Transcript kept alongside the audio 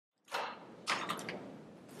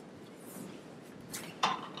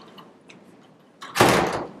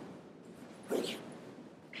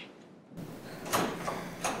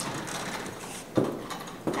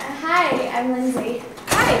I'm Lindsay.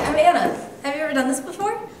 Hi, I'm Anna. Have you ever done this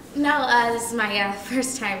before? No, this is my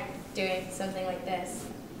first time doing something like this.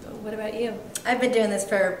 What about you? I've been doing this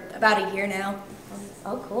for about a year now.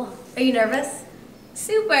 Oh, cool. Are you nervous?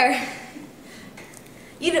 Super.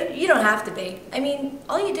 You don't have to be. I mean,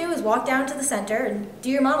 all you do is walk down to the center and do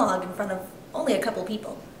your monologue in front of only a couple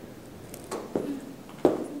people.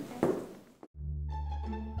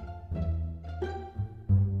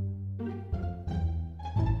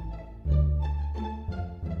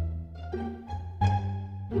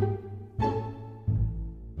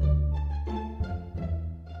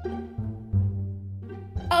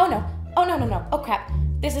 Oh no. Oh no. Oh crap.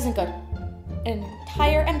 This isn't good. An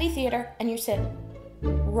entire empty theater and you sit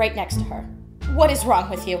right next to her. What is wrong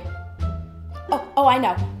with you? Oh, I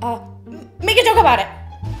know. Make a joke about it.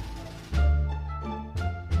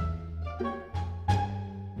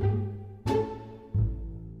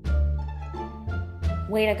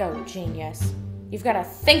 Way to go, genius. You've got to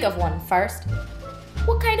think of one first.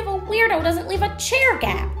 What kind of a weirdo doesn't leave a chair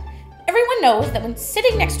gap? Everyone knows that when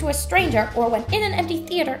sitting next to a stranger or when in an empty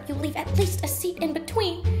theater, you leave at least a seat in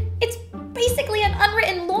between. It's basically an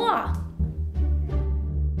unwritten law.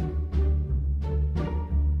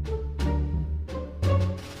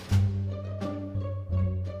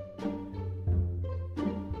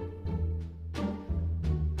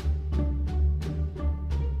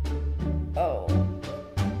 Oh.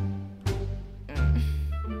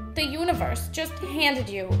 The universe just handed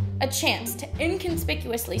you a chance to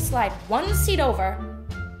inconspicuously slide one seat over,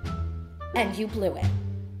 and you blew it.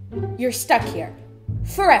 You're stuck here,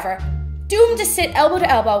 forever, doomed to sit elbow to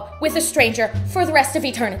elbow with a stranger for the rest of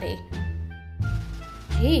eternity.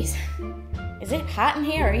 Jeez, is it hot in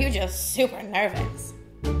here or are you just super nervous?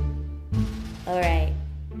 Alright,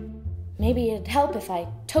 maybe it'd help if I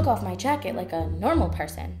took off my jacket like a normal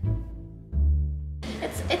person.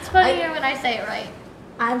 It's funnier when I say it right.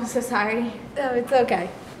 I'm so sorry. No, it's okay.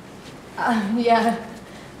 Yeah.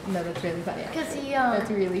 No, that's really funny. Because he, That's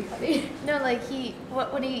really funny. no, like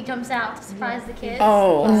when he jumps out to surprise the kids.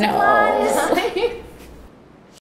 Oh, no. Surprise!